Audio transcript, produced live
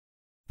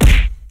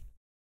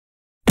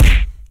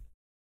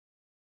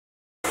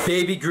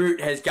Baby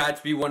Groot has got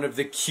to be one of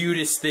the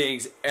cutest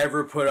things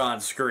ever put on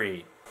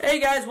screen. Hey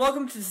guys,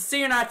 welcome to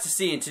See or Not to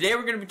See, and today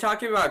we're going to be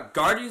talking about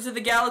Guardians of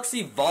the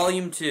Galaxy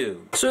Volume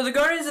 2. So the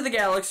Guardians of the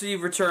Galaxy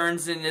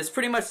returns, and it's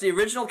pretty much the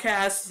original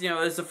cast,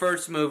 as the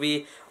first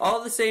movie.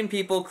 All the same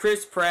people,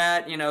 Chris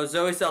Pratt,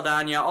 Zoe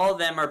Saldana, all of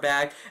them are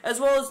back,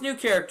 as well as new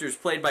characters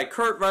played by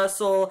Kurt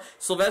Russell,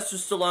 Sylvester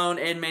Stallone,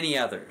 and many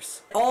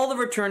others. All the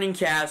returning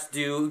cast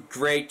do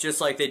great, just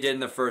like they did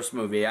in the first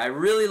movie. I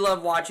really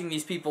love watching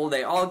these people.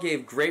 They all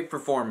gave great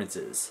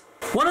performances.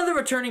 One of the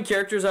returning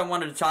characters I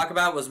wanted to talk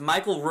about was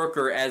Michael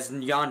Rooker as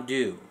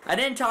Yondu. I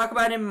didn't talk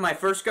about him in my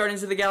first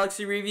Guardians of the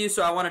Galaxy review,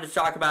 so I wanted to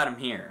talk about him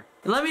here.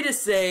 And let me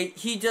just say,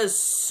 he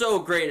does so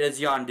great as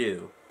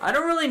Yondu. I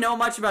don't really know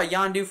much about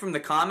Yondu from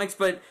the comics,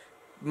 but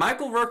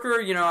Michael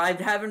Rooker, I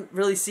haven't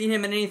really seen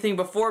him in anything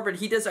before, but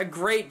he does a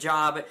great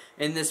job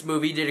in this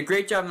movie. He did a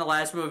great job in the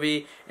last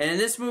movie, and in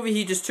this movie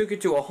he just took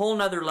it to a whole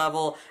nother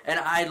level, and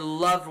I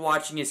loved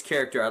watching his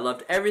character. I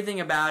loved everything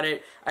about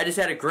it. I just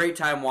had a great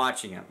time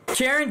watching him.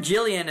 Karen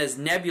Gillan as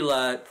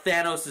Nebula,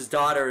 Thanos'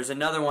 daughter, is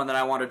another one that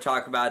I want to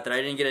talk about that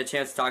I didn't get a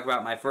chance to talk about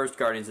in my first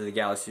Guardians of the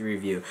Galaxy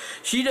review.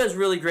 She does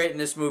really great in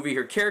this movie.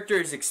 Her character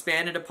is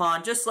expanded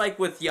upon, just like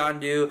with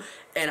Yondu,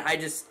 and I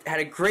just had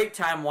a great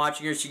time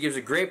watching her. She gives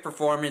a great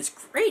performance,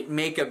 great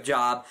makeup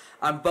job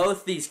on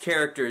both these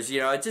characters.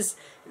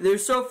 They're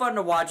so fun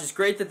to watch. It's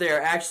great that they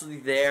are actually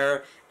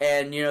there,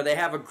 and they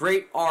have a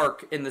great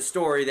arc in the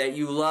story that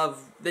you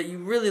love, that you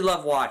really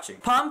love watching.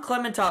 Pom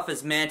Klementieff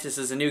as Mantis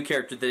is a new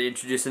character that they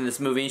introduced in this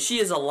movie, and she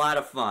is a lot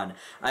of fun.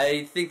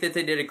 I think that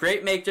they did a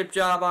great makeup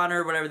job on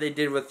her, whatever they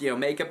did with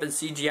makeup and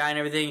CGI and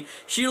everything.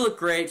 She looked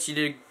great. She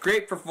did a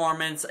great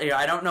performance.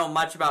 I don't know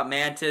much about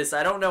Mantis.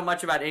 I don't know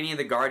much about any of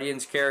the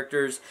Guardians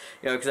characters,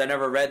 because I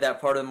never read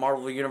that part of the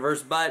Marvel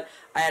Universe, but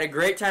I had a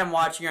great time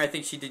watching her. I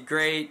think she did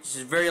great.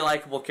 She's a very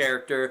likable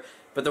character.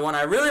 But the one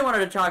I really wanted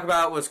to talk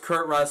about was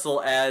Kurt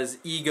Russell as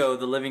Ego,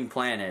 the Living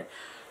Planet.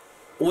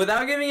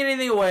 Without giving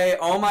anything away,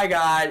 oh my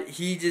god,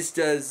 he just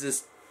does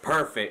this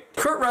perfect.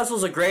 Kurt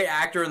Russell's a great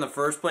actor in the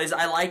first place.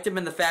 I liked him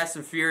in the Fast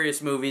and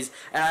Furious movies,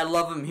 and I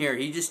love him here.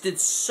 He just did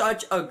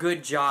such a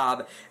good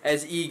job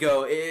as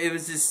Ego. It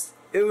was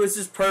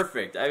just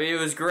perfect. I mean, it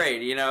was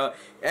great,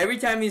 Every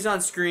time he's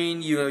on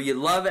screen, you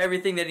love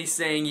everything that he's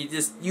saying.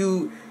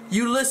 You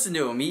listen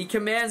to him. He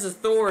commands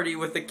authority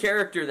with the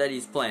character that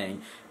he's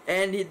playing.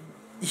 And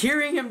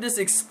hearing him just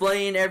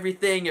explain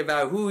everything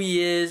about who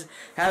he is,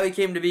 how he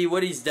came to be,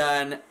 what he's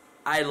done,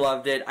 I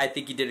loved it. I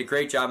think he did a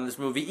great job in this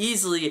movie.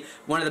 Easily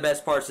one of the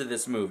best parts of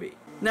this movie.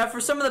 Now,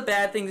 for some of the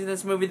bad things in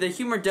this movie, the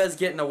humor does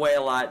get in the way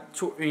a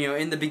lot,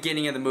 in the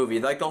beginning of the movie.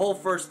 Like, the whole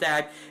first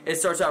act, it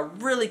starts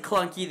out really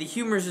clunky. The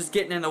humor's just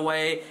getting in the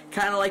way,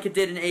 kind of like it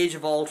did in Age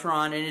of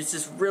Ultron, and it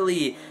just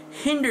really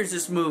hinders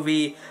this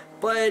movie.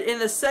 But in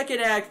the second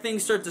act,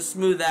 things start to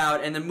smooth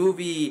out, and the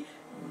movie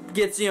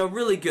gets,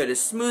 really good.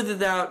 It's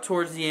smoothed out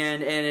towards the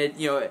end, and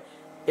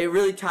it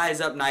really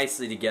ties up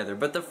nicely together.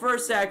 But the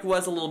first act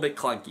was a little bit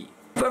clunky.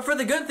 But for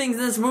the good things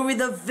in this movie,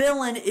 the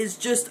villain is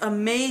just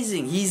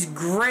amazing. He's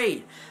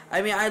great.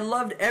 I mean, I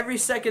loved every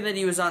second that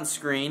he was on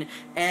screen,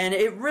 and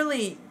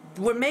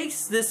what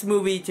makes this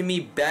movie, to me,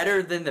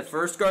 better than the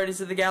first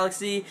Guardians of the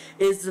Galaxy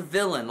is the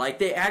villain. Like,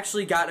 they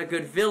actually got a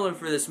good villain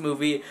for this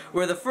movie,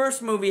 where the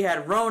first movie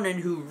had Ronan,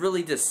 who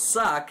really just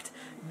sucked.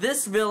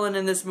 This villain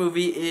in this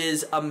movie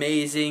is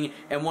amazing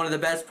and one of the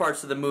best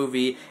parts of the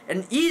movie,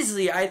 and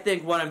easily, I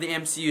think, one of the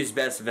MCU's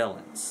best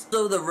villains.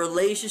 So the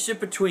relationship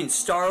between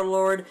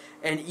Star-Lord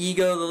and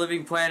Ego, the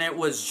Living Planet,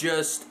 was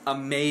just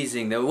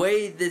amazing. The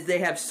way that they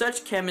have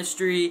such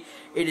chemistry,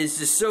 it is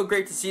just so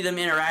great to see them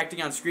interacting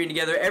on screen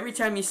together. Every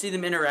time you see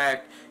them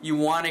interact, you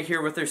want to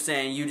hear what they're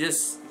saying.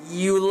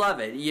 You love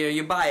it.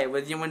 You buy it.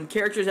 When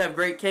characters have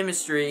great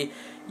chemistry,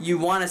 you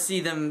want to see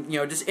them,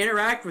 just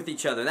interact with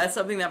each other. That's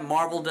something that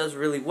Marvel does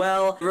really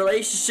well. The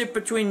relationship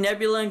between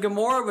Nebula and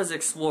Gamora was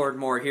explored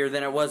more here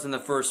than it was in the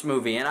first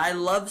movie, and I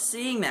love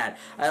seeing that.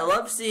 I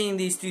love seeing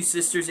these two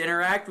sisters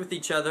interact with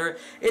each other.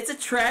 It's a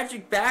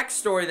tragic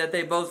backstory that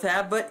they both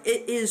have, but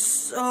it is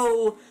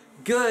so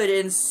good,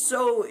 and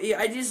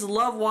I just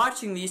love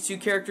watching these two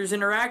characters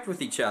interact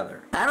with each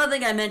other. I don't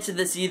think I mentioned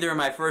this either in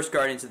my first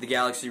Guardians of the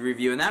Galaxy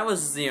review, and that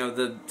was,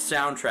 the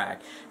soundtrack.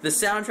 The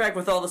soundtrack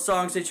with all the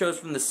songs they chose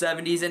from the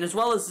 70s, and as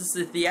well as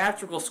the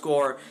theatrical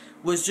score,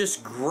 was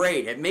just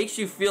great. It makes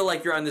you feel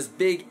like you're on this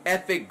big,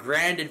 epic,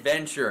 grand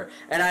adventure,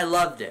 and I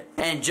loved it.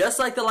 And just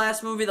like the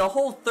last movie, the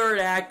whole third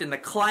act and the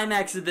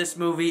climax of this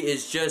movie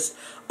is just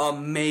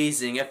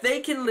amazing. If they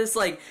can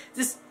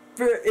just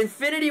for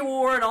Infinity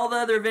War and all the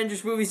other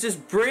Avengers movies,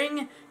 just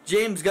bring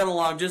James Gunn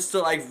along just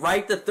to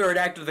write the third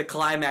act of the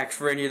climax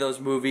for any of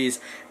those movies,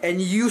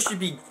 and you should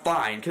be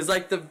fine. Because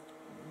the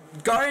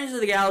Guardians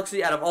of the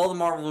Galaxy, out of all the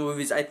Marvel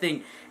movies, I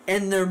think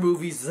end their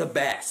movies the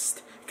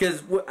best.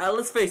 Because,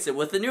 let's face it,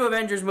 with the new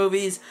Avengers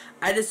movies,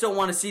 I just don't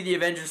want to see the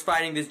Avengers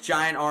fighting this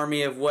giant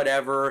army of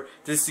whatever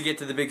just to get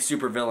to the big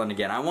supervillain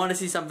again. I want to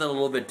see something a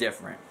little bit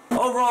different.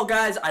 Overall,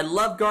 guys, I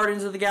love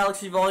Guardians of the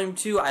Galaxy Volume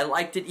 2. I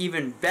liked it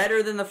even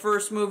better than the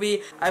first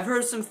movie. I've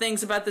heard some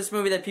things about this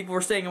movie that people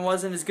were saying it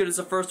wasn't as good as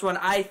the first one.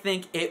 I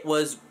think it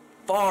was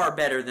far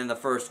better than the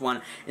first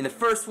one, and the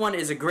first one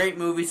is a great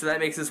movie, so that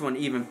makes this one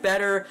even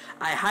better.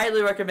 I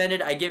highly recommend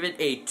it. I give it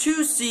a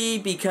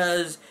 2C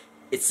because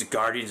it's the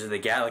Guardians of the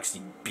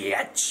Galaxy,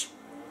 bitch.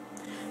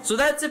 So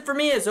that's it for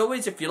me. As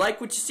always, if you like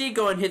what you see,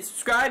 go and hit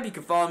subscribe. You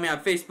can follow me on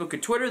Facebook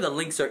and Twitter. The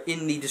links are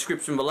in the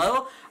description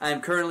below. I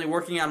am currently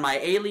working on my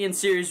Alien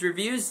series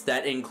reviews.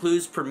 That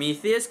includes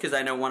Prometheus, because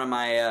I know one of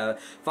my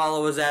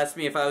followers asked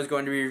me if I was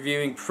going to be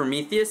reviewing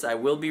Prometheus. I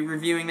will be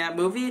reviewing that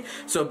movie,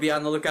 so be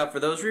on the lookout for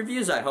those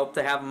reviews. I hope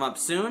to have them up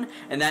soon.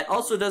 And that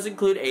also does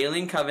include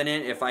Alien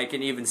Covenant, if I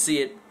can even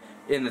see it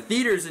in the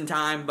theaters in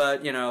time,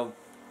 but, you know,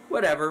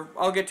 whatever.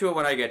 I'll get to it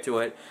when I get to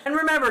it. And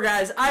remember,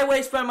 guys, I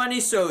waste my money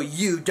so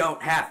you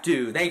don't have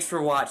to. Thanks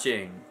for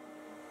watching.